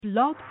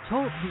Blog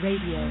Talk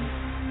Radio.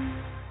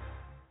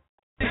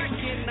 Back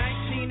in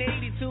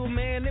 1982,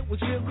 man, it was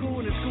real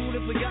cool in school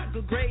if we got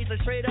good grades. Like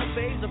straight up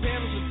A's, the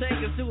parents would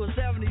take us to a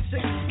 76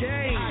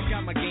 game. I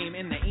got my game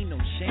and there ain't no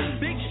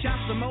shame. Big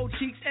shots to Mo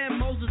Cheeks and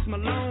Moses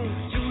Malone.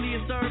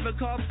 Julius Erving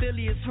called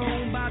Phileas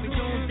home. Bobby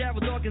Jones,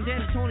 Darryl Dawkins,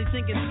 and Tony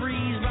sinking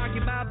threes. Rocky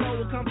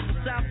Balboa comes from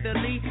South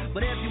Philly.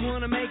 But if you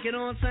want to make it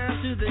on time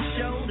to the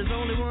show, there's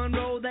only one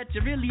road that you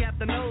really have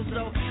to know.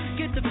 So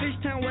get to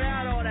Fishtown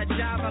without all that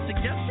jive. I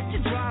suggest that you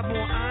drive on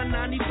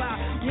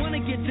I-95. Want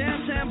to get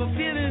downtown but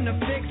feeling the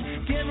fix.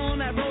 Get on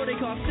that road they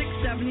call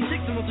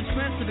 676, the most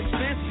expensive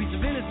piece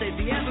of interstate.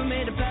 They ever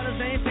made the fellas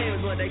ain't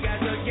famous, but they got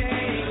good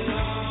game.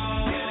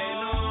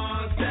 Getting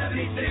on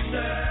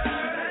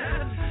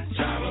 76ers,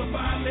 travel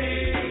by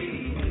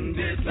me,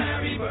 this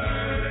Larry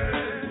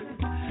Bird.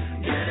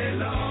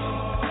 Getting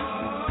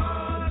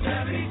on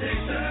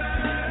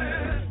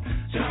 76ers,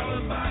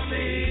 travel by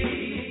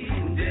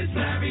me, this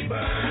Larry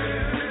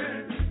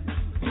Bird.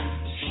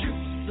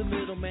 Shoots the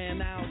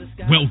middleman out.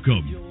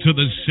 Welcome to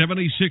the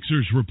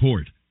 76ers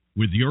Report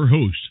with your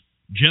hosts,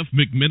 Jeff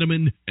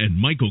McMiniman and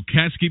Michael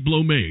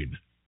Kasky-Blomain.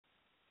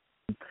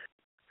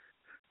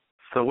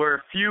 So we're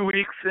a few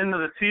weeks into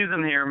the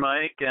season here,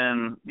 Mike,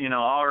 and,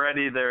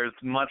 already there's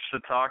much to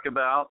talk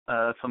about.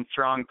 Some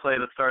strong play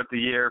to start the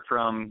year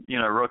from,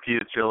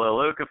 rookies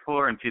Jahlil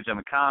Okafor and TJ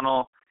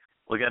McConnell.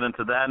 We'll get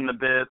into that in a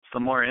bit.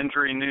 Some more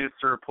injury news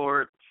to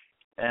report,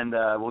 and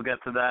we'll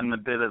get to that in a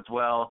bit as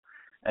well.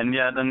 And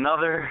yet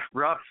another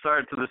rough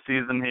start to the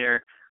season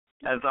here.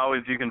 As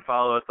always, you can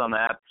follow us on the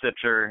app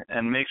Stitcher,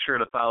 and make sure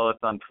to follow us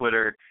on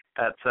Twitter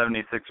at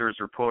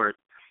 76ers Report.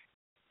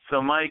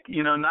 So, Mike,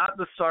 not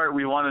the start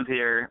we wanted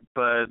here,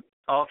 but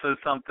also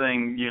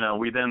something,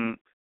 we didn't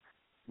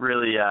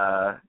really,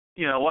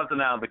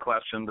 wasn't out of the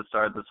question to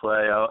start this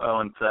way,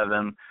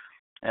 0-7.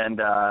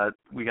 And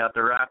we got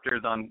the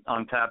Raptors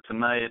on tap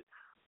tonight.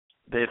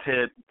 They've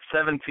hit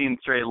 17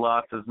 straight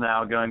losses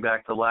now going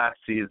back to last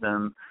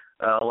season.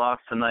 A loss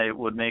tonight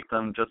would make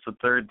them just the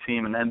third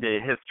team in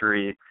NBA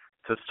history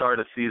to start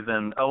a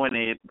season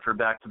 0-8 for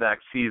back-to-back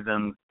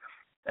seasons.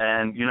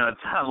 And,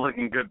 it's not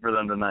looking good for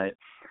them tonight.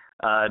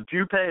 Do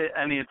you pay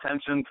any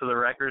attention to the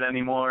record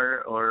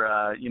anymore,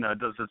 or,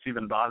 does this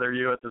even bother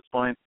you at this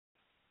point?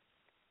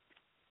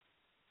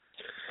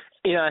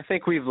 I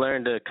think we've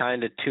learned to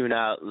kind of tune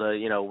out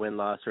the,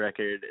 win-loss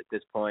record at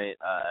this point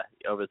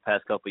over the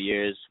past couple of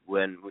years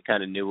when we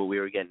kind of knew what we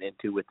were getting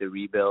into with the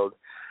rebuild.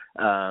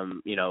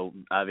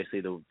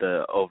 Obviously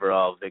the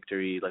overall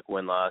victory,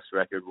 win-loss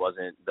record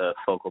wasn't the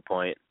focal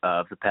point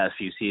of the past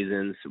few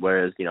seasons,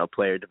 whereas,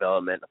 player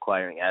development,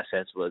 acquiring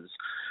assets was,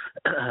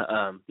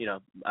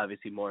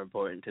 obviously more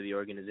important to the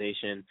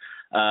organization.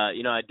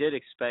 I did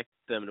expect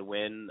them to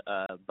win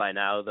by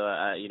now, though.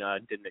 I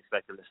didn't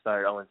expect them to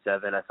start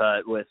 0-7. I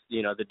thought with,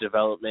 the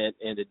development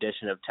and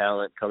addition of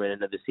talent coming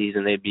into the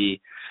season, they'd be,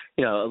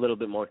 a little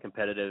bit more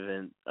competitive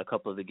in a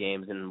couple of the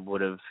games and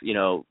would have,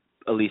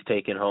 at least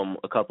taken home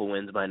a couple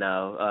wins by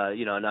now.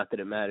 Not that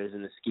it matters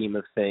in the scheme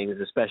of things,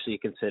 especially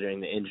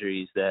considering the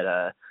injuries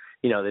that,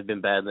 they've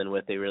been battling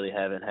with. They really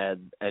haven't had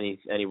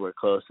anywhere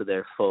close to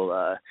their full,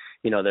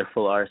 their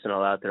full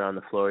arsenal out there on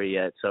the floor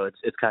yet. So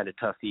it's kind of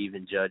tough to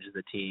even judge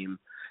the team,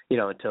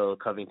 until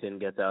Covington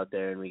gets out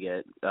there and we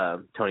get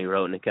Tony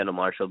Wroten and Kendall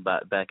Marshall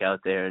back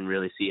out there and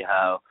really see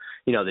how,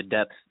 the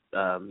depth,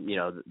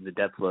 the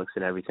depth looks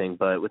and everything.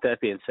 But with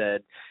that being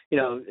said,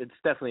 it's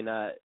definitely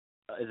not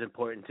as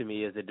important to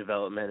me as the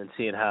development and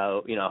seeing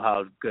how,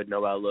 how good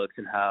Noel looks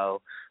and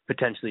how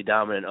potentially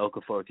dominant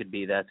Okafor could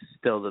be. That's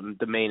still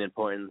the main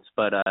importance,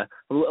 but a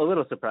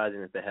little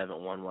surprising that they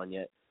haven't won one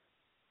yet.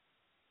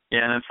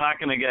 Yeah, and it's not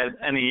going to get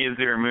any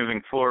easier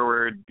moving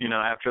forward.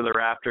 After the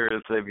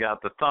Raptors, they've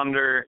got the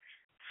Thunder,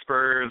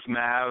 Spurs,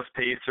 Mavs,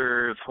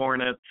 Pacers,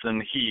 Hornets,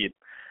 and Heat.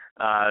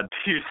 Do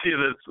you see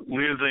this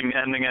losing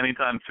ending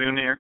anytime soon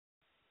here?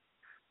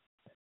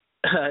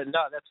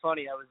 No, that's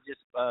funny. I was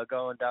just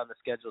going down the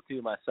schedule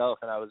too myself,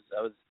 and I was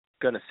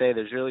going to say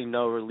there's really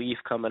no relief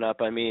coming up.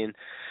 I mean,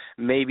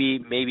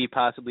 maybe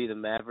possibly the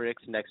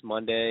Mavericks next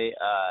Monday.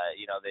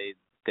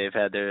 They've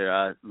had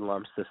their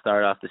lumps to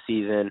start off the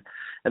season,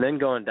 and then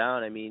going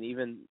down. I mean,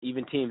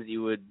 even teams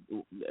you would,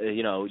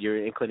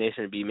 your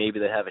inclination would be maybe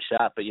they have a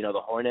shot, but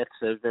the Hornets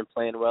have been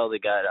playing well. They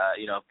got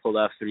pulled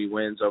off 3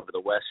 wins over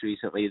the West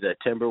recently. The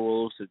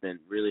Timberwolves have been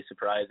really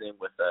surprising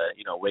with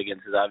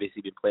Wiggins has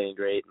obviously been playing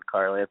great, and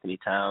Karl Anthony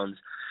Towns.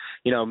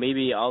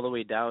 Maybe all the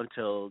way down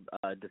till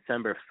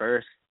December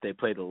 1st they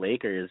play the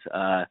Lakers,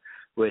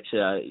 which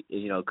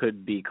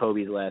could be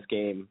Kobe's last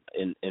game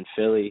in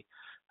Philly.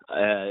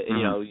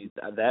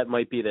 That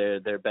might be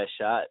their best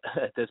shot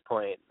at this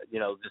point,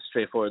 just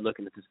straightforward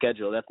looking at the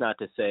schedule. That's not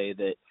to say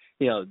that,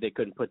 they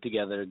couldn't put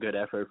together a good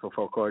effort for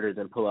 4 quarters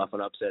and pull off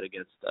an upset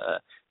against,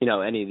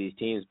 any of these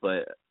teams.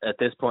 But at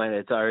this point,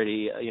 it's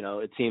already,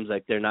 it seems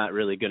like they're not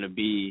really going to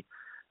be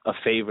a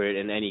favorite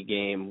in any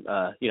game,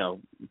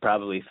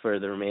 probably for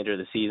the remainder of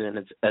the season,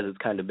 as it's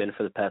kind of been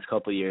for the past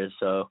couple of years.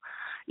 So,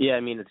 yeah, I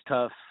mean, it's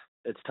tough.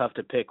 it's tough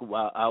to pick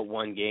out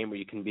one game where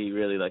you can be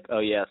really like, oh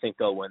yeah, I think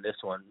they'll win this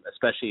one,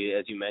 especially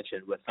as you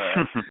mentioned with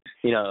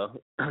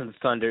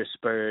Thunder,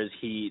 Spurs,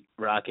 Heat,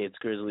 Rockets,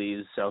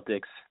 Grizzlies,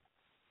 Celtics,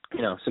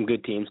 some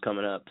good teams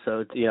coming up. So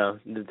it's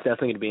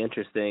definitely going to be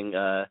interesting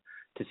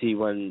to see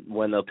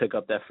when they'll pick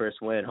up that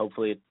first win.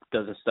 Hopefully it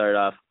doesn't start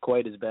off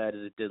quite as bad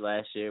as it did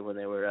last year when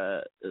they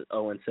were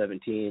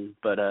 0-17,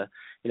 but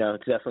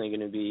it's definitely going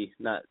to be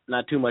not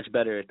too much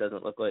better, it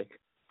doesn't look like.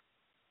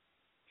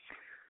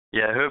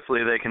 Yeah,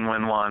 hopefully they can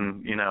win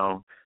one,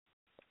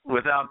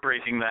 without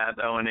breaking that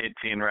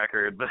 0-18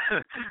 record, but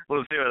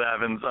we'll see what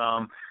happens.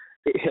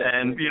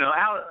 And,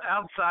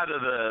 outside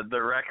of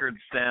the record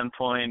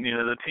standpoint,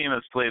 the team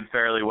has played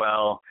fairly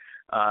well,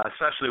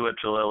 especially with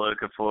Jahlil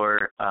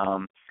Okafor.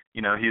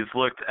 He's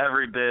looked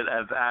every bit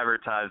as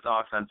advertised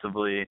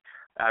offensively,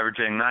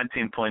 averaging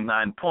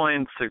 19.9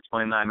 points,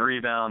 6.9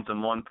 rebounds,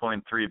 and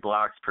 1.3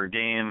 blocks per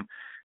game.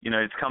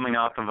 He's coming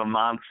off of a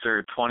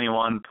monster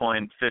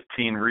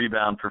 21.15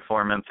 rebound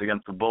performance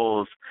against the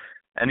Bulls,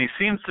 and he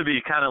seems to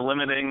be kind of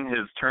limiting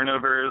his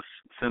turnovers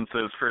since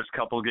those first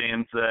couple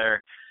games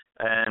there.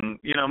 And,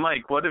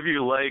 Mike, what have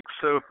you liked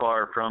so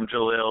far from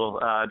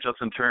Jahlil,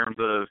 just in terms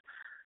of,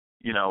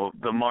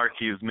 the mark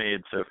he's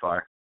made so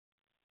far?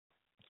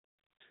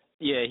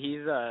 Yeah,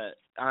 he's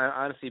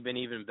honestly been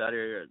even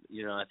better,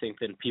 I think,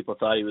 than people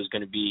thought he was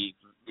going to be,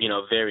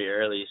 very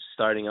early,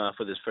 starting off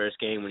with his first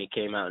game when he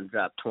came out and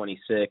dropped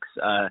 26.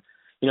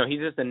 He's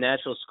just a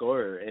natural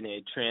scorer, and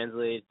it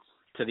translates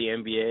to the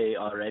NBA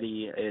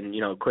already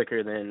and,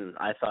 quicker than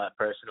I thought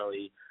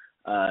personally.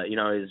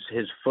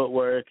 His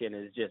footwork and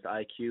his just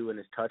IQ and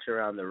his touch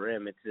around the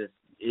rim,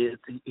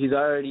 he's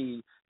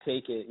already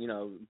taken,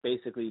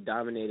 basically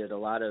dominated a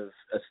lot of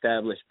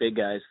established big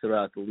guys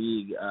throughout the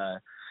league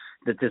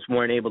that just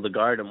weren't able to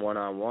guard him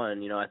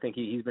one-on-one. I think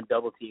he's been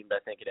double-teamed,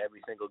 in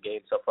every single game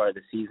so far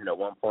this season at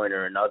one point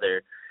or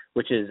another,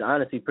 which is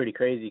honestly pretty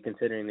crazy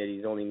considering that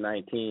he's only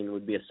 19,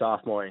 would be a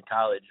sophomore in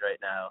college right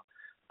now.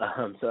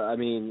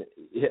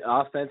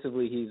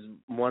 Offensively, he's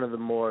one of the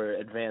more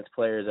advanced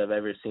players I've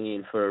ever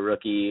seen for a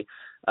rookie.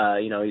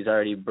 He's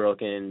already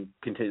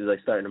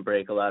starting to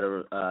break a lot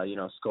of,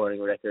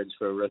 scoring records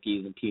for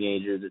rookies and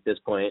teenagers at this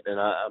point, and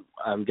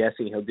I'm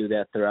guessing he'll do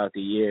that throughout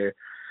the year.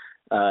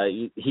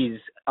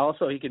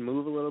 He can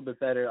move a little bit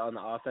better on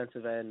the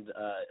offensive end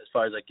as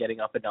far as getting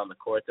up and down the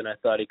court than I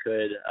thought he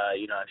could.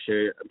 I'm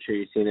sure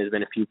you've seen there's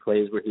been a few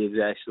plays where he's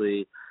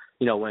actually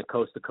went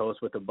coast to coast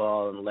with the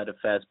ball and led a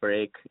fast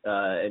break,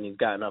 and he's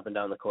gotten up and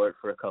down the court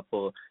for a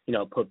couple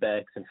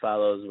putbacks and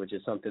follows, which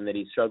is something that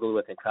he struggled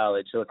with in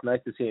college. So it's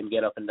nice to see him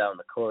get up and down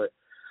the court.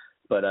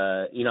 But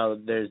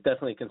there's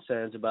definitely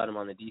concerns about him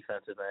on the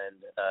defensive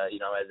end.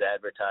 As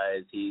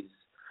advertised, he's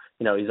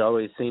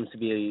always seems to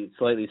be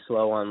slightly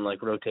slow on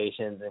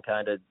rotations and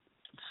kind of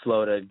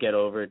slow to get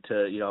over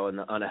to,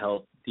 on a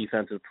help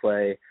defensive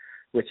play,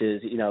 which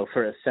is,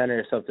 for a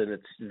center, something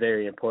that's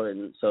very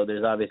important. So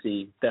there's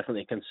obviously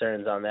definitely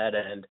concerns on that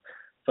end.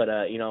 But,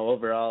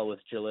 overall with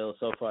Jahlil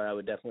so far, I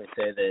would definitely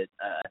say that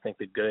I think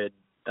the good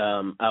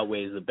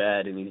outweighs the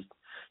bad. And he's,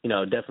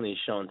 definitely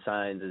shown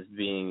signs as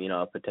being,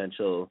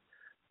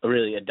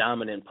 a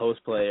dominant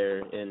post player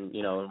in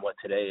what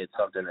today is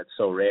something that's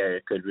so rare.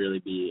 It could really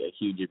be a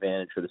huge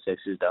advantage for the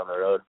Sixers down the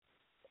road.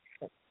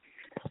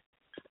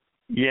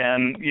 Yeah,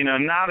 and,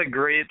 not a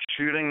great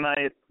shooting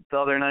night the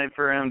other night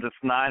for him, just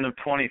 9 of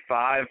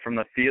 25 from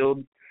the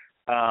field.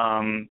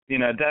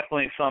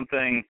 Definitely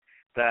something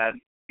that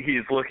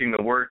he's looking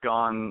to work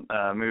on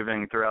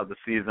moving throughout the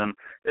season.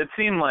 It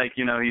seemed like,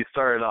 he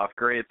started off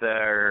great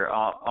there,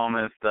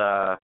 almost,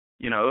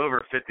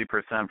 over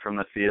 50% from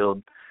the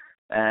field.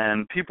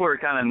 And people are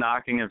kind of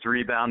knocking his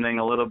rebounding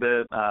a little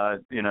bit.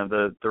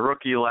 The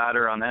rookie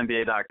ladder on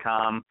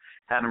NBA.com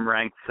had him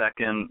ranked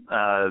second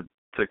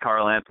to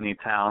Karl Anthony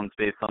Towns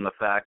based on the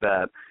fact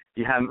that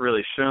he hadn't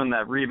really shown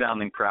that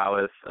rebounding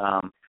prowess.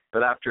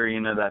 But after,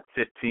 that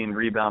 15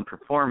 rebound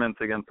performance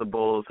against the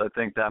Bulls, I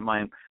think that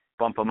might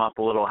bump him up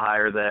a little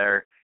higher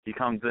there. He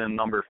comes in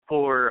number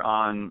 4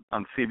 on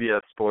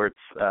CBS Sports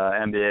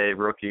NBA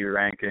rookie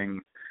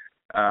rankings.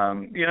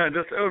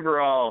 Just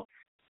overall,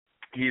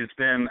 he's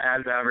been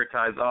as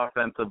advertised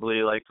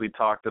offensively, like we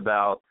talked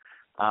about.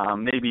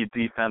 Maybe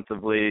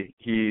defensively,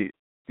 he,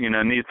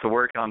 needs to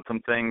work on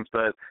some things,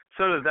 but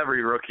so does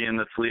every rookie in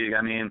this league.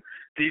 I mean,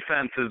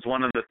 defense is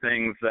one of the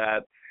things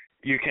that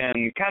you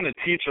can kind of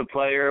teach a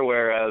player,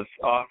 whereas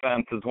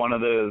offense is one of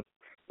those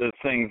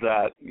things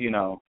that,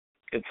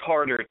 it's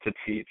harder to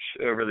teach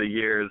over the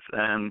years.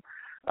 And,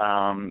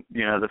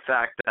 the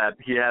fact that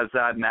he has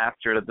that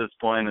mastered at this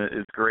point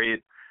is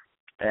great.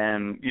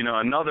 And,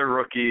 another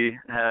rookie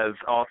has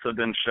also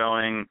been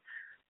showing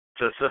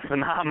just a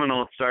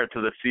phenomenal start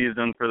to the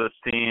season for this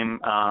team.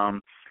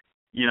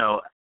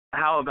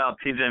 How about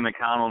T.J.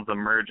 McConnell's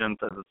emergence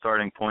as a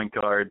starting point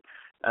guard?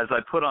 As I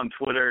put on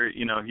Twitter,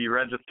 he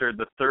registered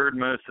the 3rd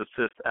most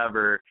assists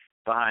ever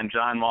behind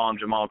John Wall and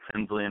Jamal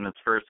Tinsley in his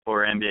first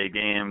 4 NBA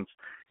games.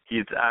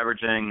 He's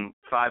averaging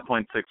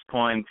 5.6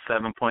 points,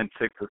 7.6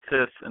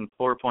 assists, and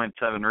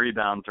 4.7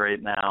 rebounds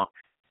right now.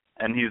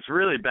 and he's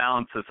really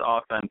balanced this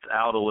offense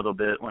out a little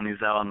bit when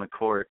he's out on the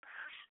court.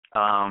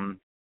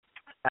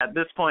 At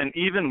this point,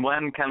 even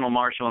when Kendall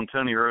Marshall and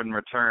Tony Wroten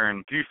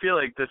return, do you feel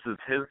like this is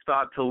his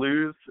spot to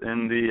lose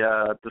in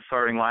the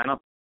starting lineup?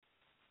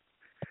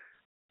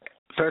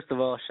 First of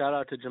all, shout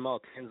out to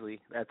Jamal Tinsley.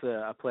 That's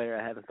a player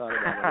I haven't thought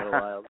about in a little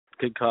while.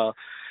 Good call.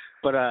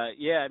 But,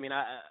 yeah, I mean,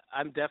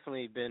 I'm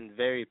definitely been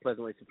very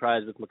pleasantly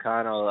surprised with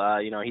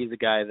McConnell. He's a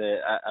guy that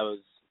I was,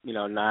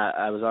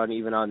 I was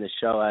on this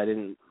show. I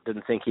didn't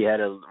think he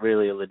had a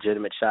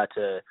legitimate shot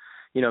to,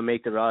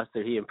 make the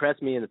roster. He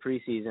impressed me in the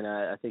preseason.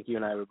 I think you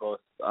and I were both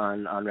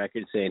on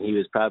record saying he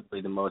was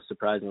probably the most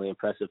surprisingly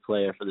impressive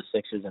player for the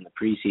Sixers in the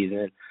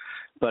preseason.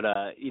 But,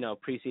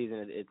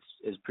 preseason,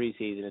 it's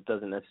preseason. It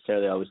doesn't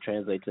necessarily always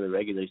translate to the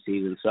regular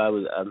season. So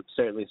I'm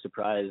certainly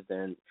surprised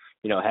and,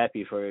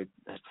 happy for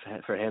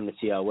him to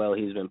see how well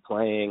he's been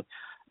playing.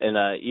 And,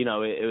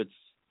 it's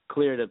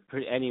clear to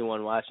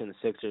anyone watching the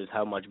Sixers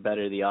how much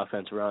better the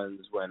offense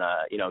runs when,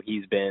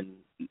 he's been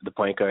the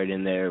point guard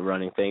in there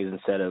running things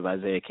instead of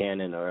Isaiah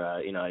Cannon or,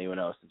 anyone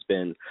else that's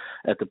been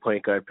at the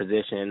point guard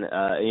position.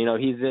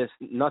 He's just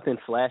nothing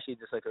flashy,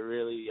 just like a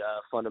really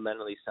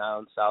fundamentally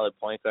sound, solid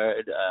point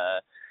guard.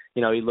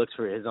 He looks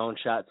for his own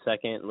shot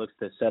second, looks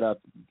to set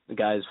up the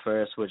guys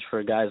first, which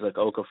for guys like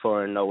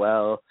Okafor and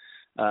Noel,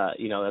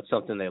 that's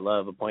something they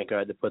love, a point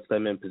guard that puts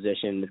them in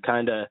position.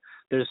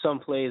 There's some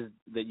plays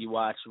that you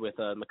watch with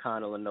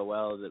McConnell and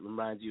Noel that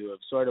reminds you of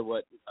sort of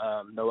what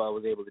Noel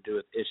was able to do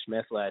with Ish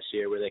Smith last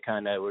year, where they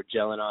kind of were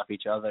gelling off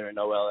each other, and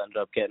Noel ended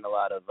up getting a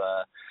lot of,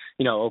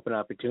 open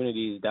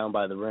opportunities down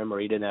by the rim where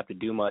he didn't have to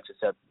do much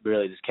except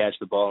really just catch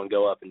the ball and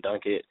go up and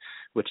dunk it,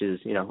 which is,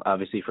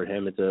 obviously for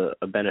him it's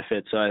a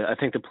benefit. So I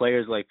think the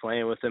players like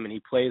playing with him, and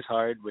he plays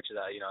hard, which is,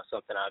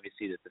 something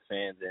obviously that the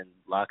fans and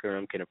locker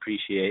room can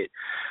appreciate.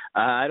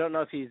 I don't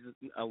know if he's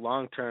a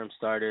long-term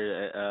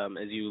starter,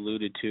 as you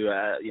alluded to.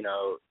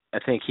 I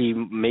think he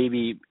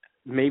maybe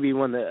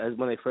when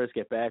they first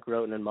get back,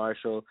 Wroten and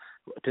Marshall,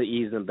 to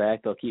ease them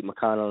back, they'll keep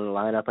McConnell in the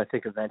lineup. I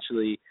think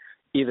eventually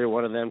either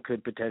one of them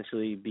could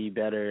potentially be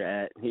better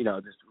at,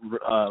 just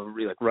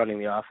running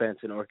the offense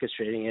and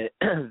orchestrating it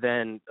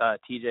than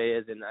TJ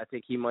is, and I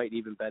think he might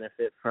even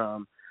benefit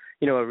from,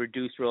 a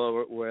reduced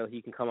role where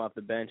he can come off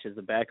the bench as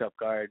a backup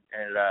guard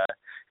and,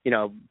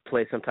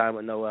 play some time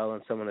with Noel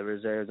and some of the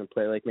reserves and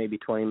play like maybe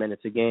 20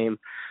 minutes a game.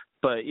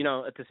 But,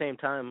 at the same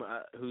time,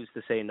 who's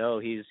to say no?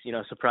 He's,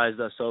 surprised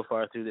us so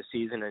far through the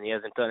season, and he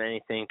hasn't done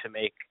anything to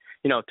make,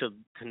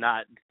 to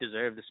not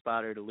deserve the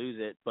spot or to lose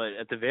it. But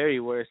at the very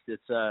worst,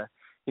 it's,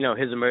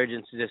 his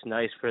emergence is just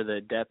nice for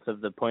the depth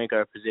of the point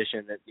guard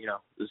position that,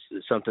 is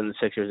something the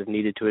Sixers have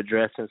needed to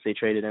address since they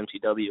traded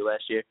MCW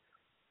last year.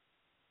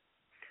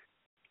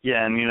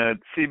 Yeah, and,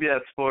 CBS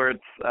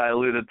Sports, I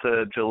alluded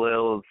to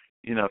Jalil's,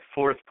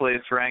 fourth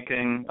place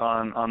ranking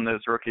on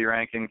those rookie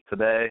rankings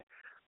today.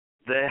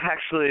 They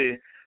actually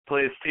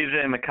placed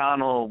TJ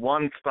McConnell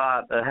one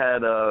spot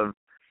ahead of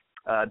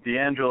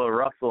D'Angelo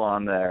Russell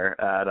on there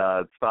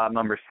at spot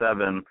number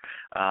 7.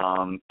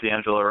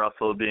 D'Angelo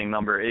Russell being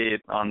number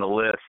 8 on the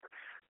list.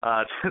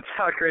 Just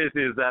how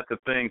crazy is that to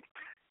think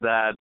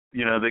that,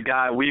 the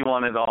guy we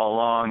wanted all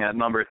along at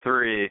number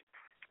 3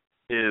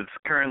 is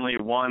currently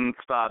one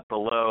spot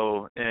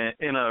below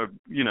in a,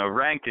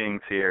 rankings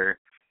here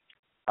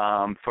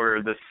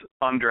for this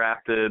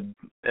undrafted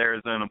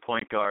Arizona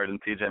point guard in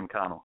TJ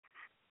McConnell.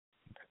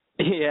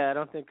 Yeah, I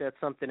don't think that's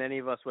something any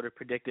of us would have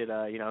predicted,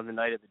 the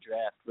night of the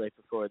draft, right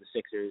before the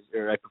Sixers,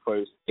 or right before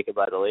he was taken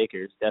by the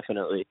Lakers,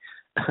 definitely.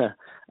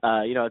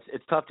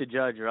 It's tough to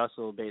judge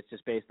Russell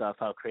based off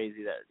how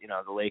crazy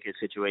that, the Lakers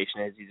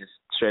situation is. He's just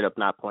straight up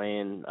not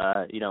playing,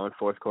 in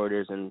fourth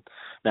quarters and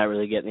not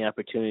really getting the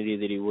opportunity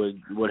that he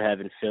would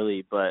have in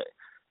Philly. But,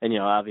 and,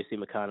 obviously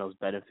McConnell's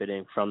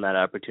benefiting from that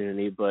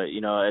opportunity. But,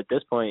 at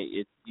this point,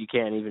 you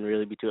can't even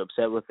really be too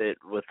upset with it,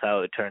 with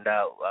how it turned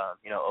out.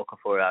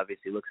 Okafor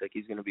obviously looks like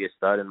he's going to be a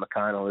stud, and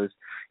McConnell is,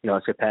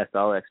 surpassed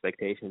all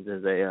expectations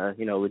as a,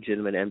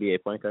 legitimate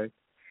NBA point guard.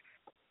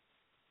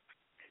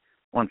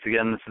 Once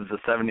again, this is the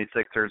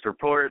 76ers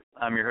Report.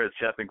 I'm your host,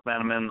 Jeff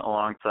McMenamin,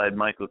 alongside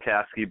Michael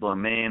Kasky,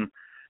 Blamain.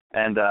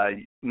 And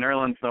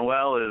Nerlens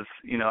Noel is,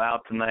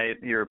 out tonight.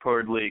 He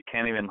reportedly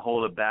can't even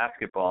hold a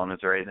basketball in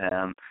his right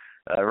hand.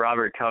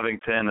 Robert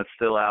Covington is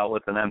still out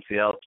with an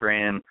MCL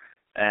sprain,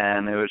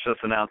 and it was just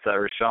announced that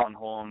Richaun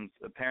Holmes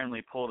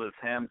apparently pulled his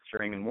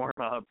hamstring in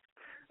warm-ups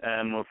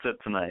and will sit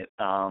tonight.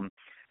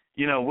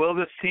 Will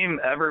this team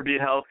ever be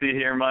healthy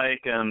here,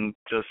 Mike? And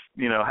just,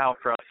 how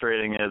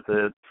frustrating is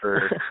it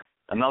for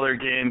another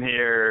game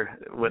here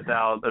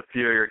without a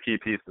few of your key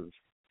pieces?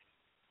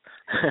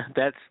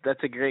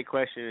 That's a great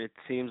question. It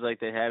seems like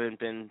they haven't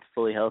been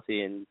fully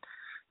healthy in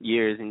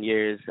years and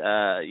years.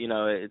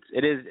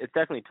 It's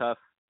definitely tough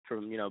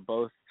from,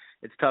 both.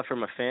 It's tough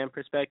from a fan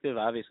perspective.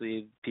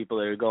 Obviously, people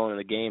that are going to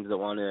the games that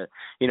want to,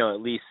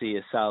 at least see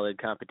a solid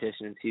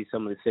competition and see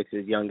some of the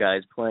Sixers young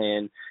guys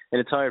playing.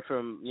 And it's hard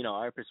from,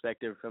 our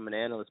perspective, from an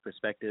analyst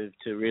perspective,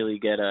 to really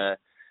get a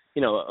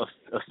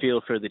a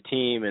feel for the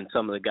team and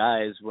some of the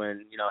guys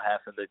when,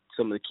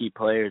 some of the key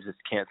players just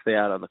can't stay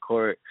out on the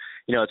court.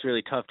 It's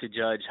really tough to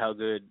judge how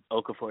good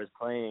Okafor is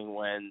playing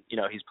when,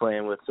 he's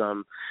playing with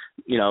some,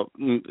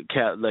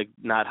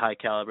 not high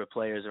caliber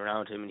players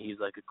around him, and he's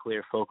like a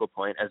clear focal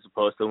point, as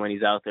opposed to when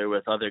he's out there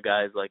with other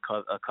guys like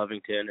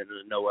Covington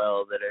and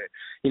Noel that are,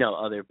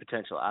 other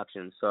potential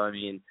options. So, I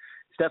mean,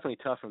 it's definitely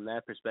tough from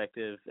that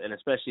perspective, and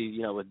especially,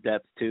 with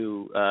depth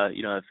too,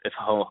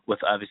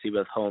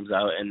 with Holmes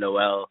out and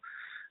Noel,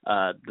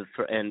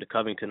 and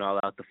Covington all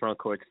out, the front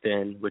court's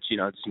thin, which,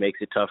 just makes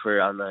it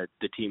tougher on the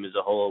team as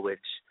a whole, which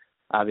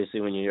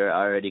obviously when you're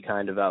already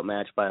kind of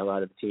outmatched by a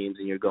lot of teams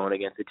and you're going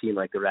against a team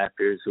like the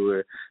Raptors, who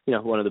are,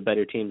 one of the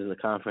better teams in the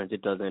conference,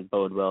 it doesn't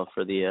bode well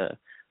for the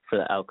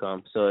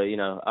outcome. So,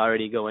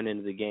 already going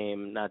into the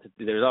game,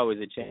 there's always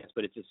a chance,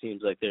 but it just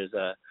seems like there's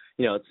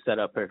it's set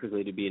up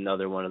perfectly to be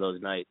another one of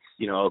those nights.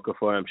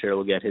 Okafor, I'm sure,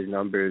 will get his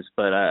numbers,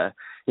 but,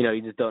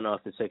 you just don't know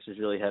if the Sixers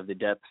really have the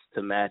depth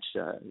to match,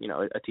 a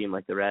team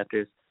like the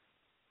Raptors.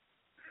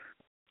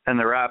 And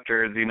the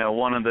Raptors,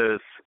 one of those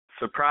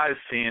surprise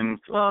teams,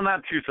 well,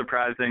 not too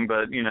surprising,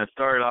 but,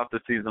 started off the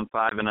season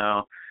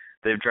 5-0.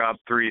 They've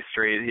dropped 3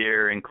 straight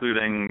here,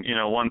 including,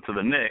 one to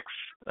the Knicks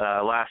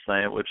last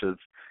night, which is,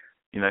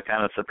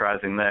 kind of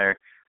surprising there.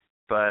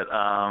 But,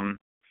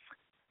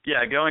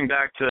 going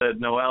back to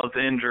Noel's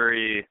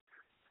injury,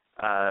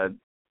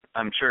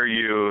 I'm sure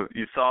you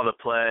saw the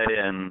play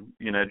and,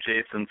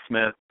 Jason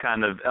Smith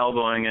kind of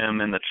elbowing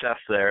him in the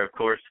chest there. Of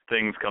course,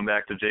 things come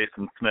back to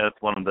Jason Smith,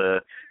 one of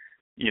the,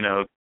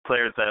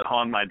 players that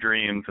haunt my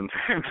dreams in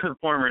terms of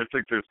former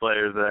Sixers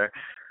players there.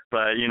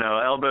 But,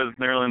 elbows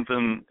Nerlens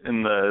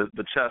in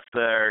the chest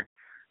there.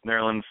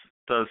 Nerlens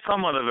does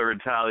somewhat of a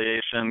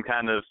retaliation,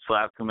 kind of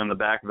slaps him in the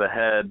back of the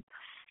head,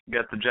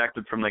 gets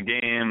ejected from the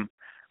game,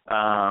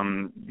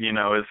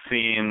 is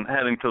seen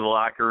heading to the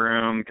locker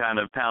room, kind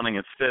of pounding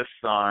his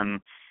fists on,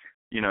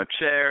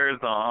 chairs,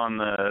 on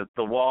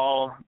the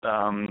wall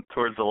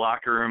towards the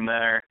locker room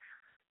there.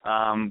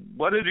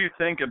 What did you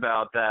think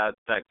about that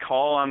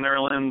call on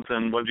Nerlens,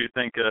 and what did you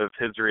think of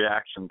his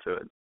reaction to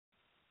it?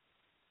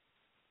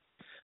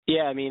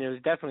 Yeah, I mean, it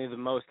was definitely the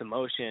most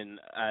emotion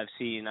I've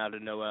seen out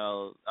of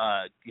Noel,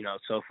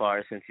 so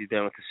far since he's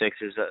been with the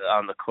Sixers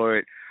on the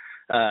court.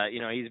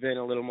 He's been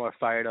a little more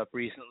fired up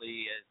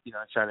recently,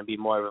 trying to be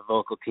more of a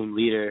vocal team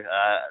leader.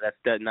 That's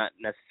not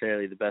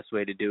necessarily the best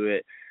way to do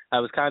it. I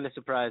was kind of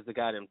surprised they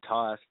got him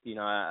tossed.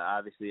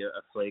 Obviously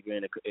a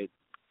flagrant. It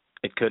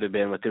could have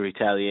been with the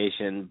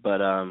retaliation,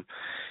 but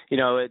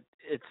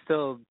it's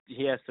still,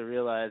 he has to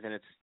realize, and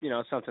it's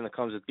something that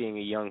comes with being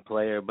a young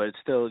player, but it's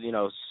still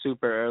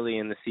super early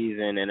in the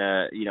season in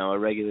a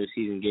regular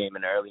season game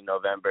in early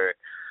November.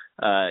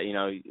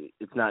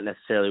 It's not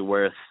necessarily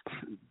worth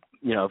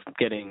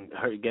getting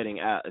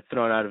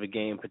thrown out of a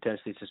game,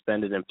 potentially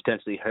suspended, and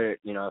potentially hurt.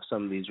 If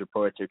some of these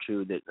reports are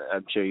true that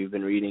I'm sure you've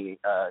been reading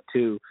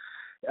too.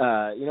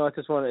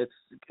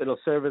 It'll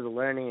serve as a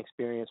learning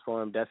experience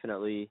for him,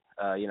 definitely.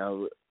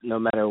 No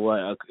matter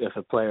what, if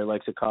a player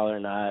likes a call or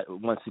not,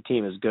 once the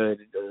team is good,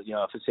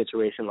 if a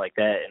situation like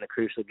that in a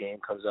crucial game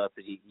comes up,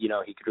 he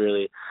could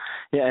really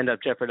end up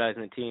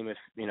jeopardizing the team if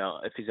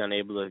he's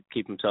unable to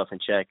keep himself in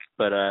check.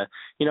 But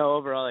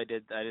overall, I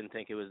didn't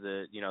think it was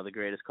the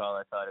greatest call.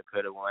 I thought it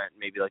could have went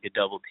maybe like a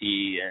double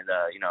T and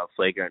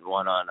flagrant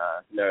one on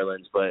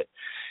Nerlens, but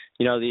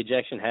the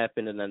ejection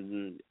happened, and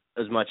then,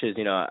 as much as,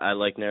 I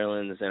like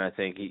Nerlens, and I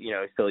think he's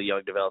still a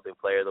young developing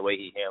player, the way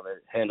he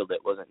handled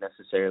it wasn't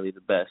necessarily the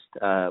best.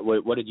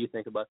 What did you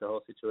think about the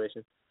whole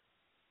situation?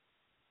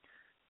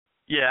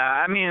 Yeah,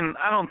 I mean,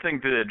 I don't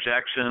think the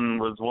ejection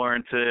was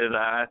warranted.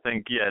 I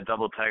think,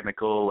 double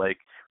technical, like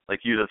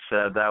you just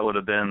said, that would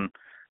have been,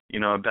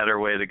 a better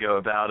way to go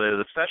about it,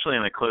 especially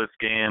in a close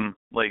game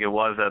like it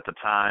was at the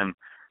time.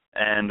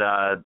 And,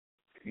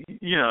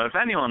 if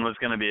anyone was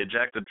going to be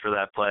ejected for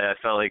that play, I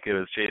felt like it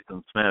was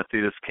Jason Smith.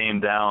 He just came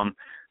down,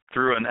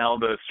 threw an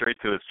elbow straight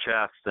to his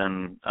chest,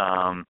 and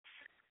I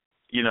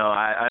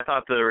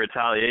thought the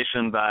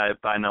retaliation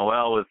by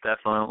Noel was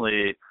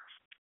definitely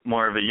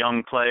more of a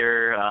young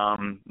player,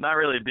 not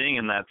really being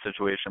in that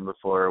situation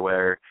before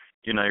where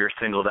you're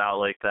singled out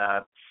like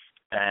that,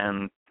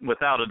 and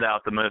without a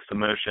doubt the most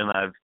emotion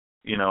I've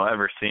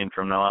ever seen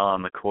from Noel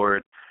on the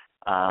court.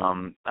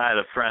 I had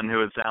a friend who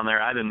was down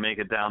there. I didn't make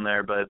it down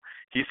there, but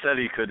he said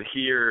he could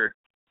hear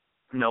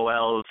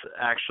Noel's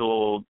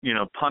actual,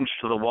 punch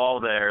to the wall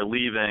there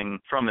leaving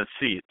from his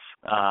seats.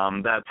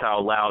 That's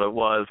how loud it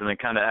was, and it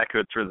kind of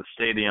echoed through the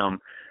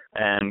stadium.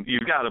 And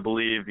you've got to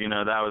believe,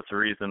 that was the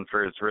reason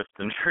for his wrist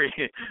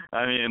injury.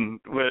 I mean,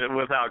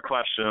 without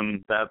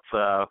question, that's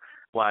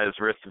why his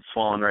wrist is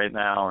swollen right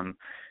now. And,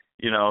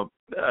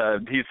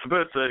 he's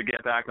supposed to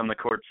get back on the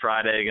court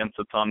Friday against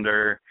the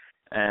Thunder.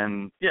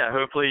 And,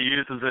 hopefully he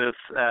uses this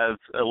as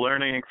a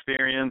learning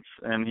experience,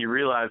 and he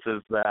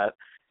realizes that,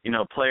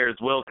 players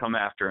will come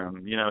after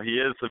him. He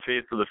is the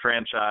face of the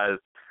franchise,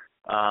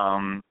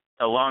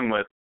 along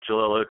with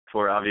Jahlil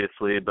Okafor,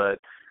 obviously, but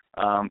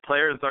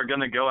players are going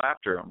to go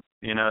after him.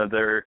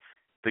 They're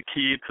the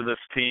key to this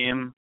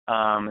team.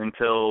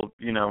 until,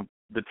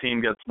 the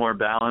team gets more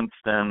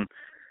balanced. And,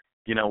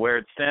 where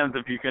it stands,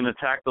 if you can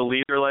attack the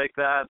leader like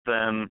that,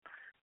 then,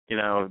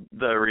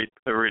 the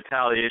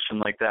retaliation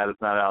like that is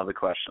not out of the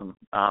question.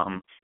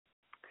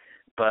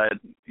 But,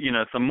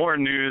 some more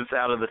news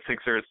out of the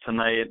Sixers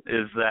tonight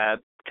is that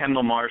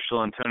Kendall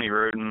Marshall and Tony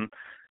Wroten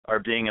are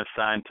being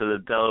assigned to the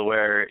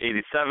Delaware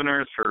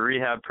 87ers for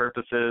rehab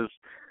purposes.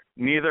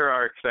 Neither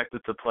are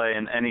expected to play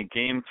in any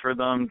games for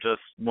them,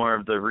 just more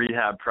of the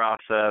rehab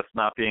process,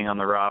 not being on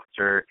the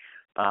roster.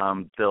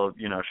 They'll,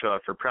 show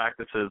up for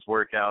practices,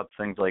 workouts,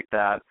 things like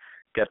that,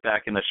 get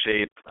back into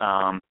shape.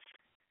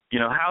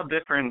 How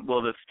different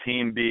will this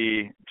team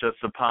be just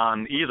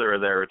upon either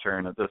of their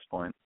return at this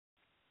point?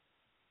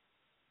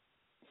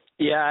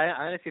 Yeah,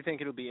 I honestly think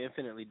it'll be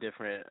infinitely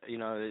different.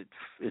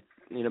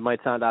 It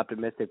might sound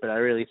optimistic, but I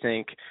really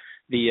think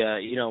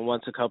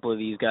once a couple of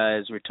these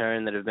guys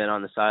return that have been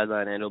on the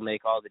sideline, it'll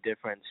make all the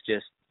difference.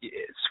 Just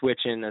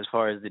switching as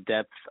far as the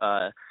depth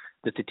that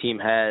the team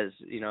has.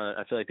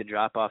 I feel like the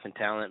drop off in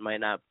talent might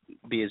not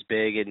be as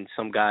big, and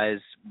some guys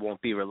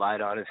won't be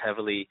relied on as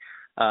heavily,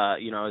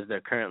 as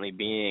they're currently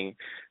being,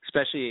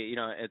 especially,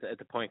 at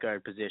the point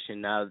guard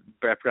position. Now,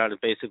 Brett Brown has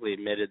basically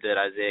admitted that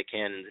Isaiah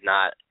Cannon's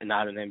not an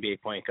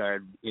NBA point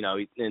guard,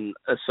 in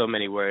so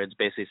many words,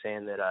 basically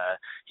saying that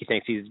he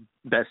thinks he's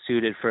best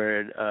suited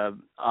for an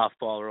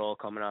off-ball role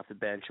coming off the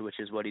bench, which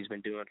is what he's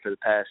been doing for the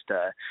past,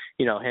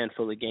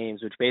 handful of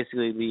games, which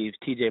basically leaves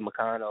T.J.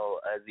 McConnell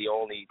as the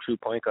only true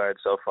point guard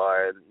so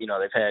far.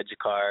 They've had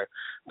Jakar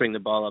bring the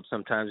ball up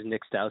sometimes.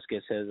 Nick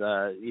Stauskas has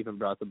even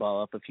brought the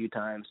ball up a few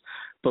times.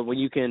 But when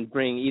you can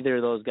bring either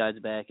of those guys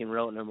back, and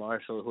Wroten or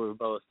Marshall, who are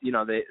both,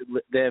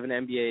 they have an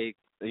NBA,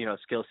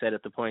 skill set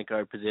at the point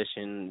guard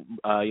position.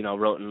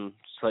 Wroten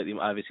slightly,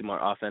 obviously more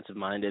offensive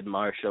minded.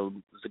 Marshall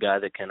is the guy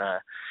that can,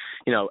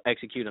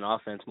 execute an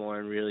offense more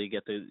and really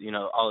get the,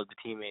 all of the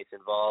teammates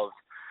involved.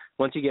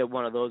 Once you get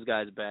one of those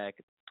guys back,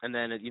 and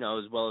then, as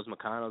well as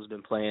McConnell's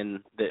been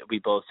playing, that we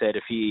both said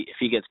if he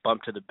gets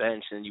bumped to the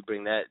bench and you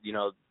bring that,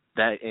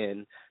 that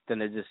in, then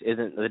there just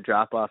isn't the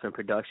drop-off in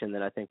production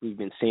that I think we've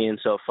been seeing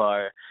so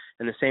far.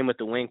 And the same with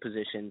the wing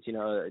positions.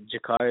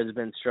 Jakar has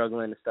been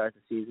struggling to start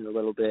the season a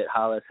little bit.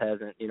 Hollis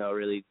hasn't,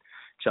 really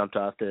jumped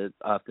off the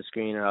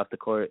screen or off the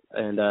court.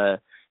 And,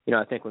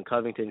 I think when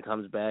Covington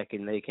comes back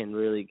and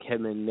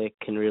him and Nick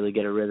can really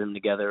get a rhythm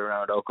together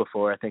around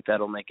Okafor, I think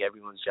that'll make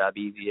everyone's job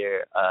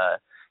easier.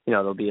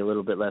 There'll be a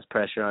little bit less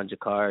pressure on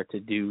Jakar to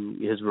do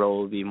his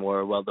role, be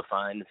more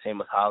well-defined. Same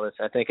with Hollis.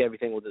 I think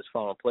everything will just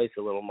fall in place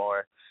a little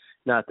more.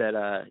 Not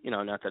that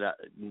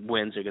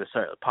wins are going to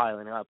start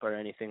piling up or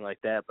anything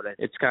like that, but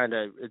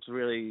it's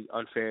really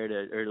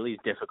unfair or at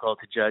least difficult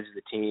to judge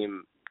the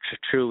team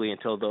truly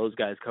until those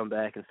guys come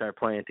back and start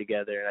playing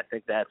together. And I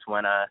think that's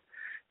when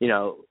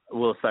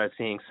we'll start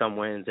seeing some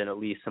wins and at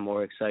least some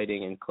more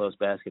exciting and close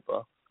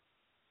basketball.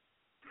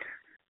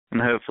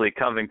 And hopefully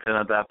Covington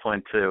at that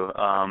point too.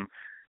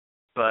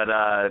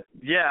 They're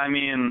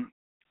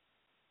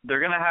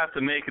going to have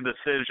to make a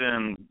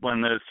decision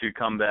when those two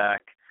come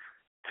back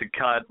to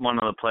cut one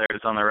of the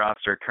players on the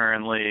roster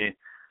currently.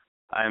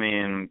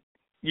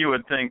 You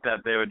would think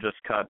that they would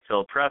just cut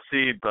Phil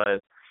Pressey,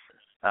 but,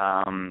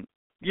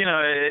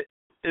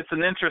 it's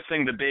an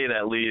interesting debate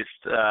at least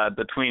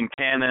between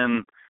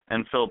Cannon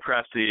and Phil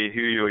Pressey,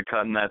 who you would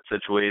cut in that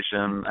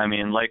situation.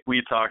 Like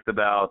we talked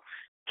about,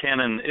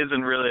 Cannon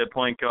isn't really a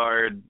point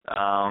guard,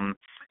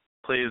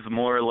 plays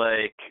more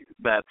like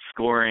that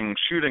scoring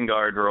shooting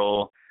guard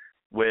role,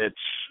 which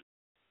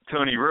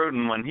Tony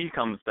Wroten, when he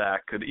comes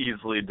back, could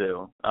easily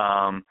do.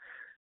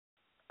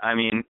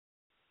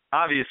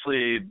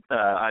 Obviously,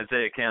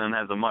 Isaiah Cannon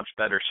has a much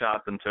better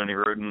shot than Tony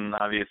Wroten,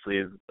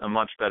 obviously a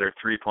much better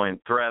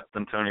three-point threat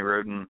than Tony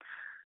Wroten.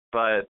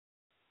 But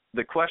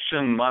the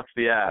question must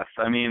be asked.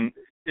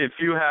 If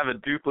you have a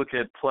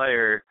duplicate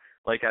player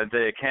like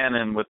Isaiah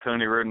Cannon with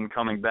Tony Wroten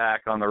coming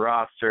back on the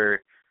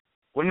roster,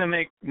 wouldn't it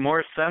make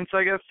more sense,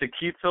 I guess, to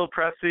keep Phil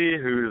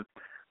Pressey, who's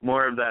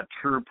more of that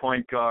true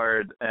point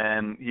guard,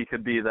 and he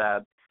could be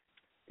that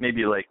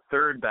maybe like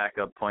third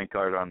backup point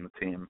guard on the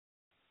team?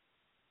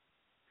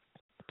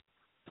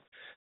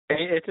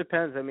 It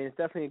depends. It's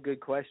definitely a good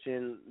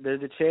question.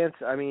 There's a chance.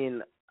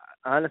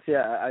 Honestly,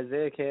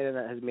 Isaiah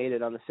Cannon has made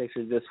it on the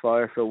Sixers this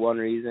far for one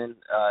reason,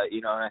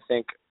 and I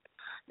think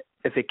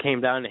if it came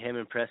down to him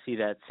and Pressey,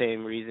 that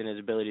same reason, his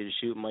ability to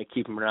shoot, might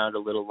keep him around a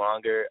little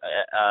longer.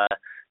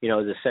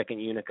 As a second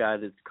unit guy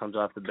that comes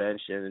off the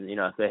bench, and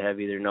if they have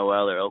either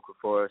Noel or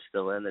Okafor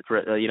still in,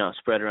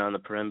 spread around the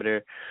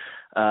perimeter.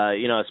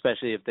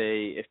 Especially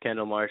if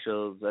Kendall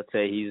Marshall, let's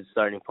say he's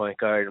starting point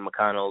guard, and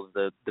McConnell's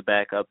the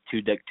backup,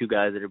 two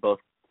guys that are both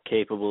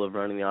capable of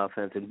running the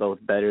offense and both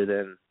better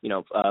than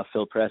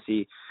Phil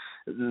Pressey.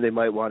 They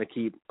might want to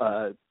keep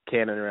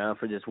Cannon around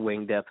for just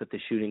wing depth at the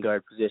shooting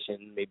guard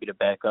position, maybe to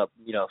back up,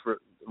 for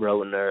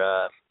Wroten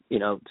or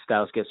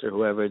Stauskas or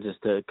whoever,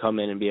 just to come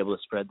in and be able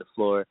to spread the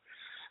floor.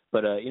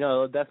 But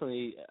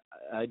definitely,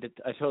 I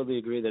totally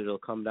agree that it'll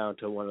come down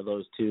to one of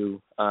those two.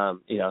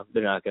 They're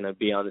not going to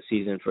be on the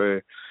season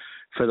for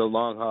for the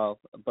long haul.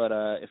 But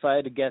if I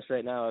had to guess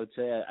right now, I would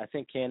say I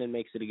think Cannon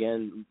makes it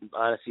again,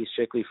 honestly,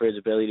 strictly for his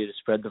ability to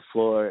spread the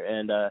floor.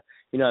 And,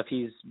 if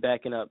he's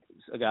backing up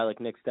a guy like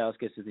Nick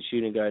Stauskas at the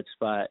shooting guard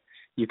spot,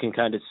 you can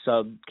kind of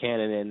sub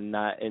Cannon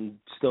and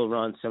still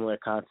run similar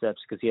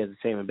concepts because he has the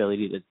same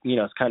ability to,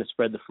 kind of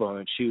spread the floor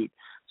and shoot.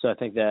 So I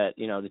think that,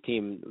 the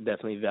team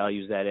definitely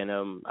values that in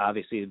him.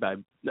 Obviously,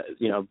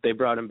 they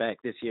brought him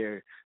back this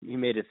year. He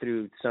made it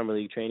through summer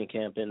league training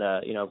camp and,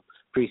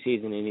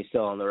 preseason, and he's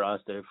still on the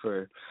roster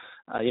for,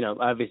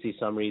 obviously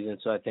some reason.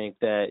 So I think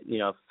that,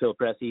 Phil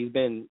Pressey, he's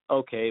been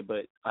okay,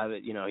 but,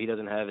 he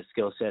doesn't have a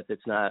skill set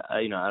that's not,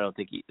 I don't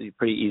think he's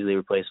pretty easily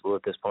replaceable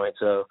at this point.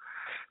 So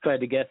if I had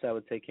to guess, I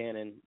would say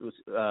Cannon was,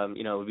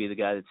 would be the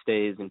guy that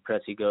stays and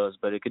Pressey goes,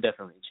 but it could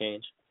definitely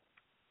change.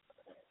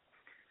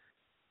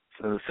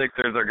 So the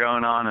Sixers are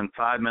going on in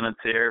 5 minutes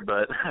here,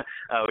 but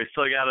we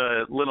still got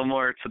a little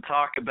more to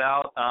talk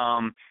about.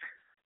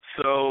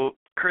 So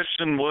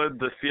Christian Wood,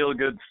 the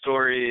feel-good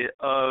story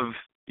of,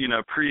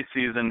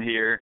 preseason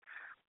here,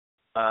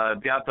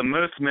 got the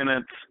most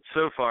minutes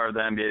so far of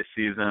the NBA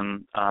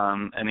season,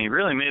 and he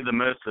really made the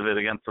most of it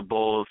against the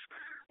Bulls.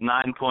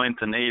 9 points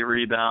and 8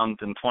 rebounds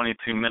in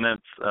 22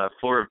 minutes,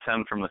 4 of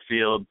 10 from the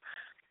field.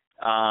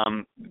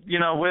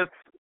 With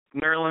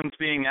Nerlens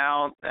being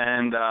out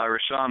and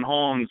Richaun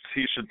Holmes,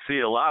 he should see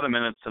a lot of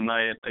minutes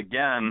tonight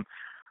again.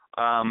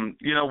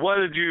 What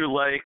did you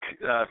like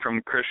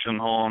from Christian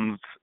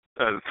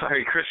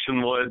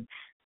Wood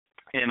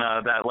in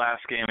that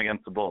last game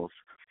against the Bulls?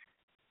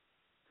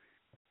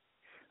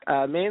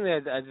 Mainly,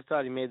 I just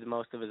thought he made the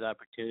most of his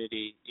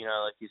opportunity.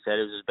 Like you said,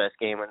 it was his best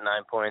game with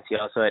 9 points. He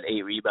also had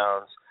 8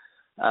 rebounds.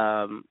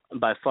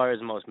 By far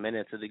his most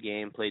minutes of the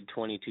game, played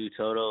 22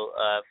 total.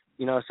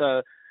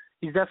 So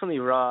he's definitely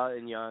raw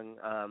and young,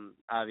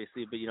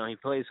 obviously, but, he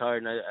plays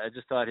hard, and I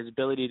just thought his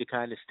ability to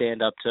kind of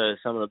stand up to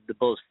some of the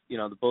Bulls,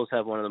 the Bulls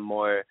have one of the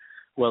more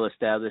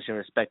well-established and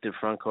respected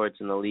front courts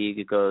in the league.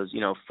 It goes,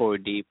 4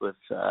 deep with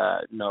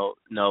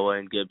Noah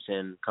and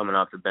Gibson coming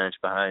off the bench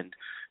behind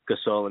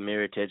Gasol and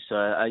Mirotic. So,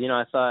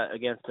 I thought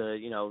against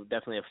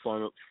definitely a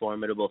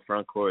formidable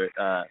front court,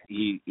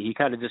 he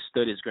kind of just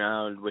stood his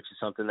ground, which is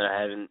something that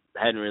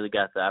I hadn't really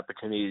got the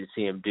opportunity to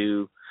see him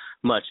do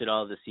much at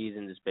all this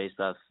season, just based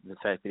off the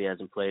fact that he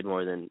hasn't played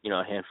more than,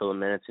 a handful of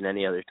minutes in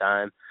any other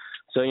time.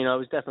 So, it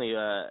was definitely,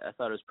 I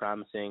thought it was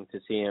promising to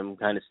see him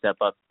kind of step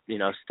up,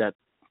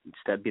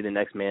 be the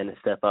next man to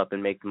step up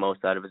and make the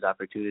most out of his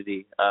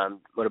opportunity.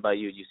 What about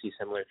you? Do you see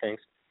similar things?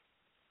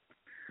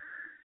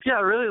 Yeah,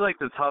 I really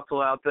liked his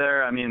hustle out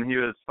there. I mean, he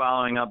was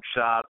following up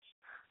shots,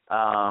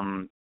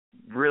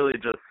 really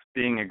just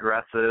being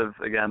aggressive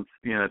against,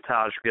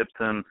 Taj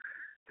Gibson,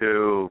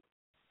 who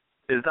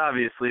is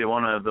obviously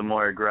one of the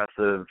more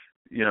aggressive,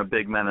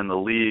 big men in the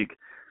league,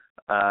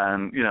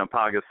 and,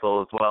 Pau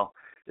Gasol as well.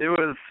 It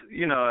was,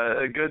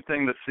 a good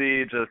thing to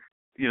see just,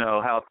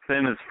 how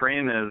thin his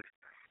frame is.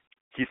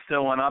 He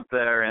still went up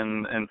there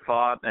and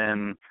fought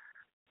and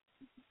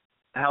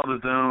held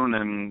his own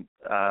and,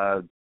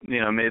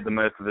 made the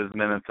most of his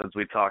minutes, as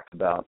we talked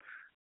about.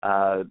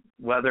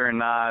 Whether or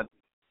not,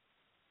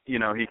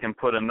 he can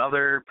put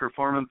another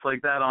performance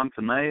like that on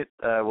tonight,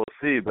 we'll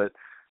see. But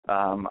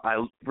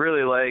I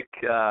really like,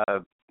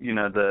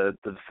 the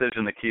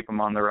decision to keep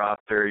him on the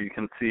roster. You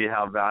can see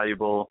how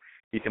valuable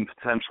he can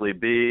potentially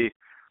be.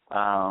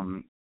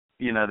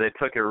 They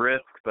took a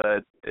risk,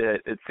 but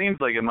it seems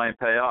like it might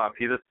pay off.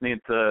 He just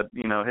needs to,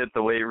 hit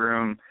the weight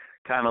room,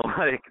 kind of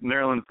like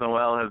Nerlens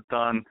Noel has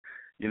done,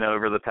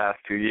 over the past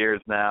 2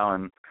 years now.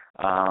 And,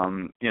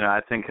 I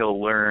think he'll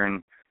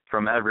learn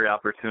from every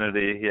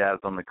opportunity he has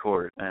on the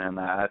court. And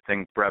I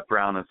think Brett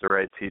Brown is the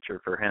right teacher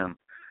for him.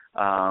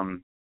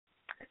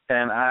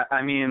 And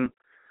I mean,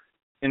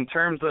 in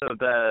terms of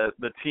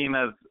the team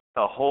as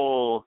a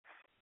whole,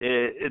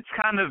 it's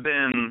kind of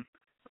been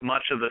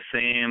much of the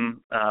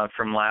same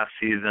from last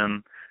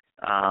season.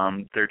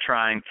 They're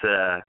trying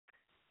to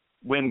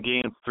win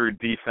games through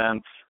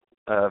defense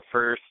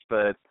first,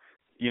 but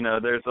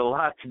there's a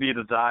lot to be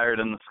desired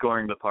in the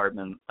scoring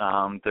department.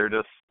 They're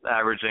just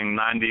averaging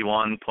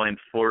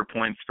 91.4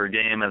 points per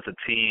game as a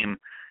team,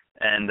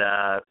 and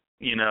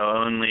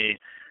only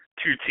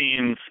 2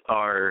 teams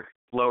are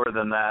lower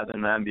than that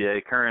in the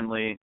NBA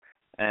currently,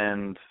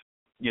 and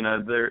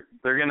they're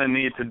going to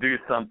need to do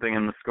something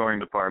in the scoring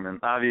department.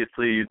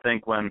 Obviously, you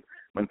think when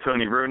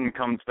Tony Wroten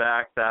comes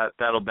back,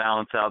 that'll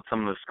balance out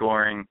some of the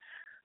scoring.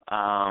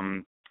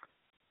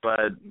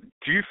 But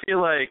do you feel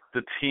like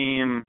the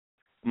team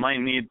might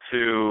need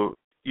to,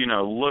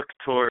 look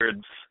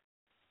towards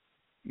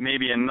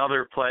maybe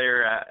another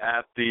player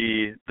at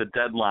the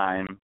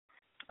deadline,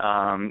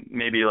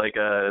 maybe like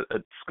a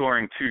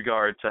scoring 2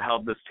 guard to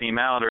help this team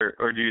out,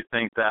 or do you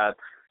think that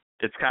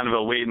it's kind of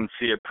a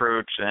wait-and-see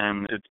approach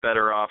and it's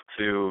better off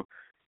to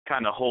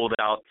kind of hold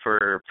out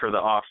for the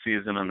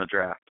off-season and the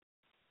draft?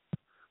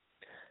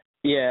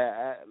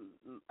 Yeah,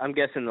 I'm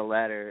guessing the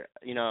latter.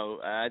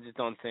 I just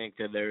don't think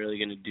that they're really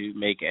going to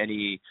make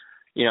any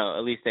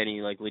at least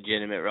any like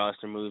legitimate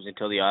roster moves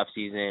until the off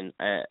season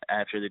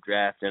after the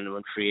draft and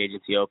when free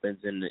agency opens,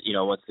 and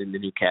once the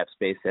new cap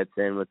space sets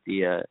in with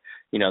the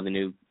the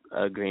new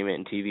agreement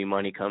and TV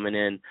money coming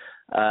in,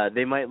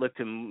 they might look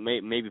to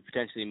maybe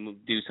potentially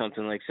do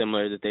something like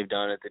similar that they've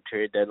done at the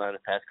trade deadline the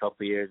past couple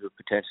of years, with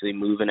potentially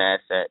move an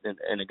asset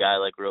and a guy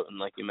like Roten,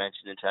 like you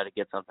mentioned, and try to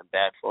get something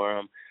back for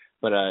him.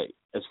 But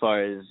as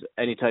far as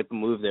any type of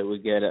move that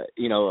would get a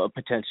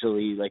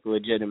potentially like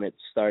legitimate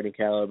starting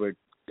caliber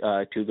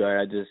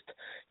two-guard,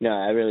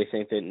 I really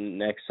think that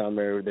next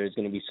summer there's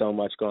going to be so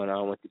much going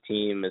on with the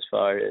team as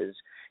far as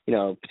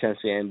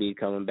potentially Embiid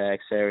coming back,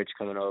 Saric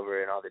coming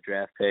over, and all the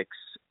draft picks,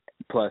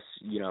 plus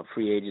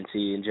free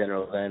agency in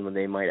general. Then when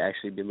they might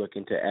actually be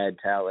looking to add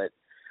talent,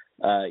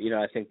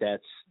 I think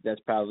that's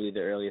probably the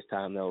earliest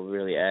time they'll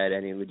really add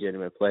any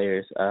legitimate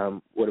players.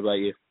 What about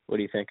you? What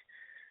do you think?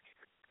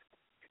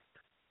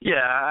 Yeah,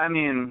 I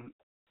mean,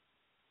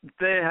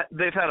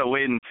 they've had a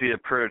wait and see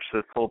approach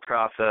this whole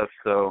process,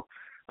 so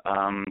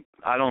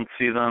I don't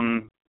see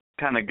them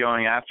kind of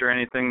going after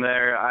anything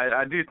there.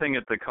 I do think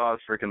it's a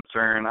cause for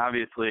concern.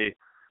 Obviously,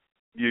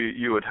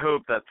 you would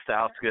hope that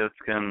Stauskas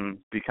can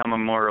become a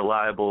more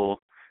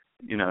reliable,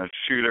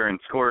 shooter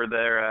and scorer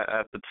there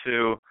at the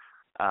two.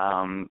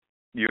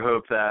 You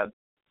hope that,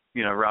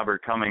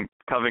 Robert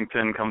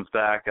Covington comes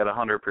back at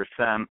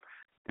 100%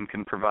 and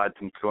can provide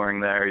some scoring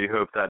there. You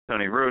hope that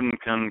Tony Roten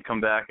can come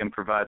back and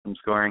provide some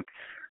scoring.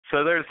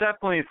 So there's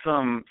definitely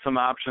some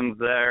options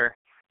there,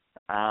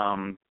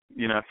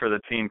 for the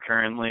team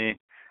currently.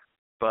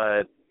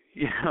 But,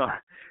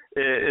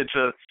 it's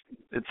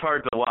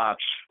hard to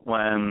watch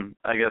when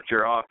I guess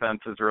your offense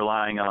is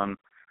relying on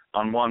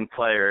one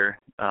player.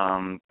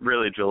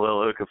 Really,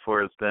 Jahlil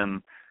Okafor has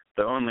been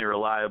the only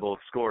reliable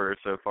scorer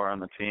so far on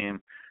the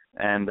team.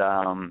 And,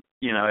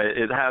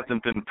 it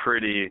hasn't been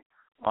pretty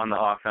on the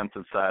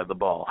offensive side of the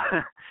ball.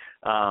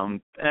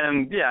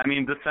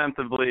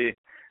 Defensively,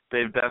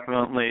 they've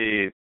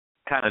definitely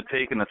kind of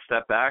taken a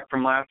step back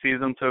from last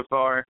season so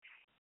far.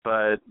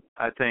 But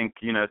I think,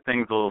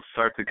 things will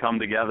start to come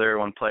together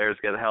when players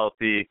get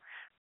healthy.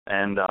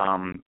 And,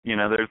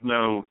 there's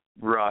no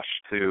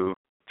rush to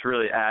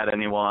really add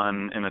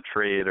anyone in a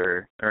trade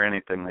or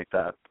anything like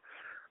that.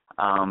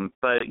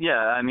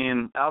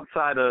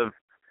 Outside of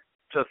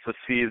just the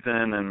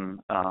season and,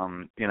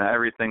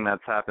 everything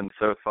that's happened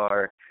so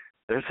far,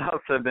 there's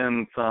also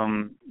been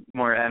some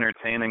more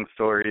entertaining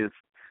stories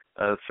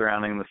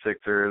surrounding the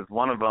Sixers.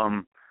 One of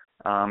them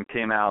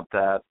came out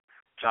that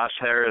Josh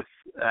Harris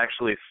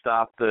actually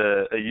stopped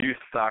a youth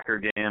soccer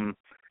game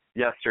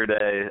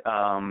yesterday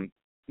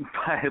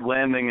by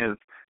landing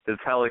his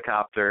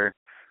helicopter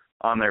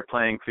on their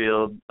playing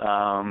field.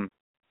 And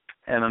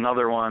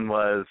another one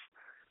was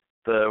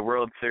the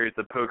World Series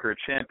of Poker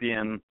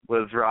champion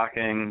was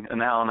rocking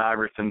an Allen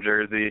Iverson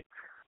jersey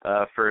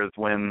for his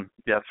win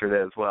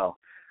yesterday as well.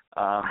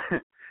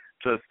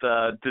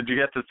 Did you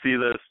get to see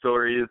those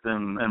stories,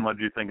 and what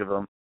did you think of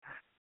them?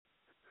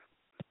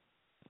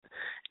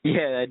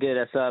 Yeah, I did.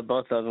 I saw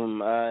both of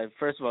them.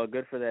 First of all,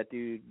 good for that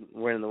dude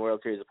winning the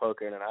World Series of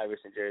Poker in an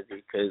Iverson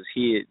jersey, because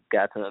he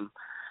got some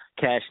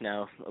cash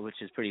now,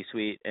 which is pretty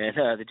sweet. And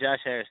the Josh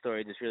Harris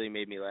story just really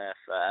made me laugh.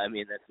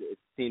 It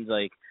seems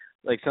like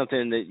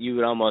something that you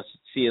would almost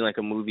see in like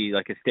a movie,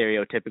 like a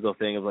stereotypical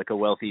thing of like a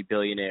wealthy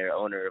billionaire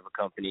owner of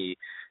a company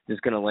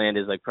just going to land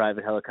his like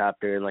private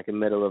helicopter in like the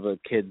middle of a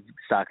kid's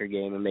soccer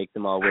game and make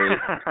them all wait.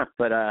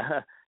 But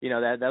that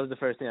was the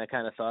first thing I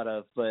kind of thought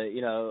of. But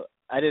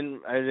I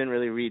didn't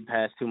really read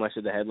past too much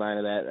of the headline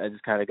of that. I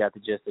just kind of got the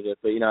gist of it.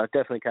 But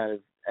definitely kind of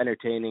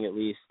entertaining at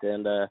least,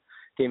 and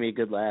gave me a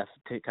good laugh.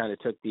 Kind of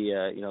took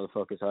the the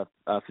focus off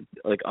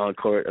like on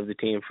court of the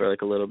team for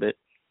like a little bit.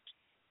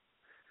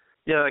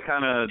 Yeah, that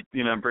kind of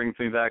brings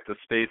me back to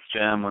Space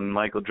Jam when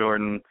Michael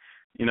Jordan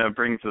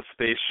brings the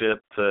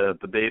spaceship to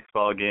the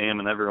baseball game,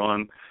 and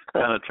everyone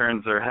kind of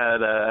turns their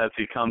head as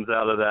he comes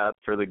out of that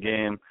for the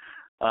game.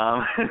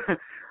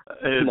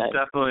 It nice.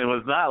 Definitely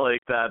was not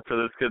like that for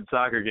this kid's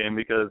soccer game,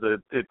 because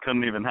it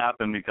couldn't even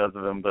happen because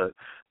of him. But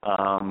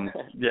I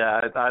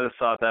just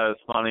thought that was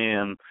funny,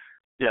 and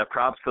yeah,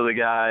 props to the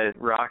guy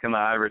rocking the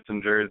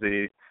Iverson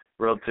jersey,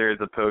 World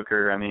Series of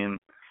Poker.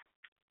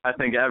 I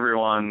think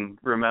everyone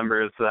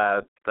remembers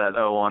that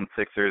 0-1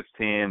 Sixers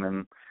team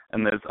and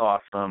those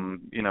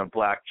awesome,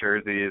 black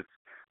jerseys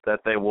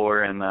that they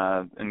wore in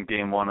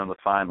Game 1 of the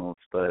finals.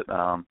 But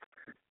I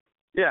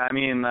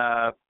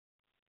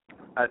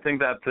think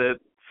that's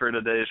it for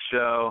today's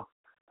show.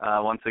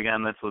 Once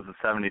again, this was the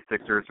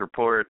 76ers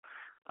Report.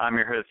 I'm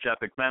your host, Jeff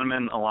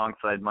McMenamin,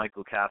 alongside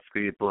Michael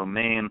Caskey,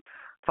 Blomain.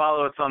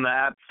 Follow us on the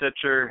app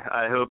Stitcher.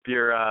 I hope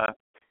you're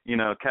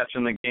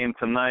catching the game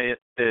tonight.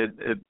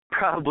 It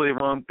probably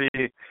won't be,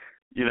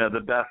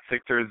 the best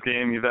Sixers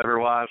game you've ever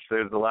watched.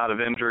 There's a lot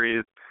of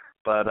injuries,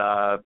 but,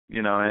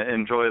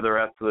 enjoy the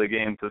rest of the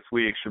games this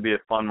week. Should be a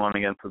fun one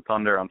against the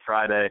Thunder on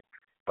Friday.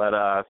 But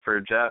for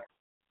Jeff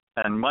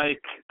and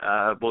Mike,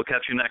 we'll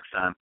catch you next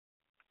time.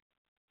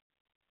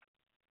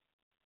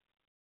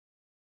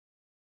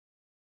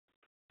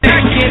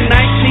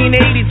 Back in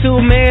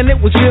 1982, man, it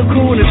was real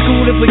cool in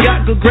school if we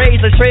got good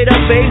grades. Like straight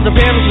up A's, the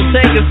parents would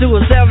take us to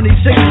a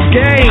 76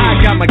 game. I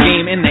got my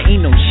game and there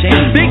ain't no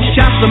shame. Big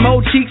shots to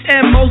Mo Cheeks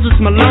and Moses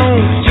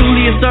Malone.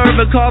 Julius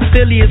Erving called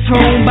Philly his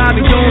home.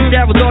 Bobby Jones,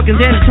 Darryl Dawkins,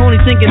 and Tony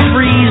sinking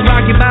threes.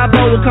 Rocky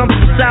Balboa comes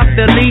from South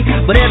Philly.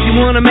 But if you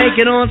wanna make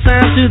it on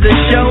time to the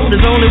show,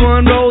 there's only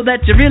one road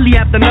that you really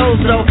have to know.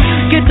 So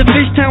get to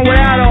Fishtown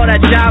without all that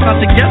jive. I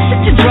suggest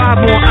that you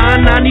drive on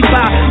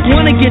I-95.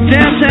 Wanna get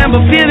downtown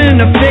but feeling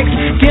the fix.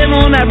 Get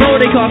on that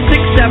road they call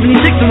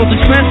 676. The most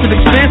expensive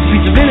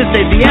piece of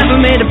interstate they ever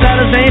made. The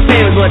fellas ain't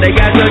famous but they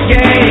got good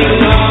game.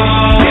 Getting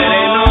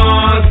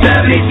on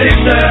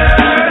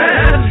 76ers.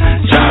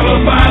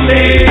 Travel by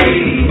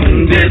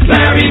me, this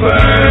Larry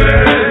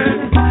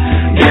Bird.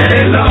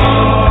 Getting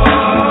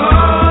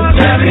on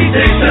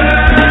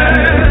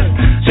 76ers.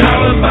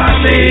 Travel by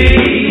me,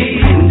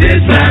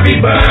 this Larry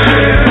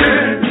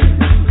Bird.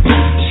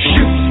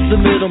 Shoots the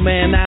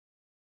middleman out.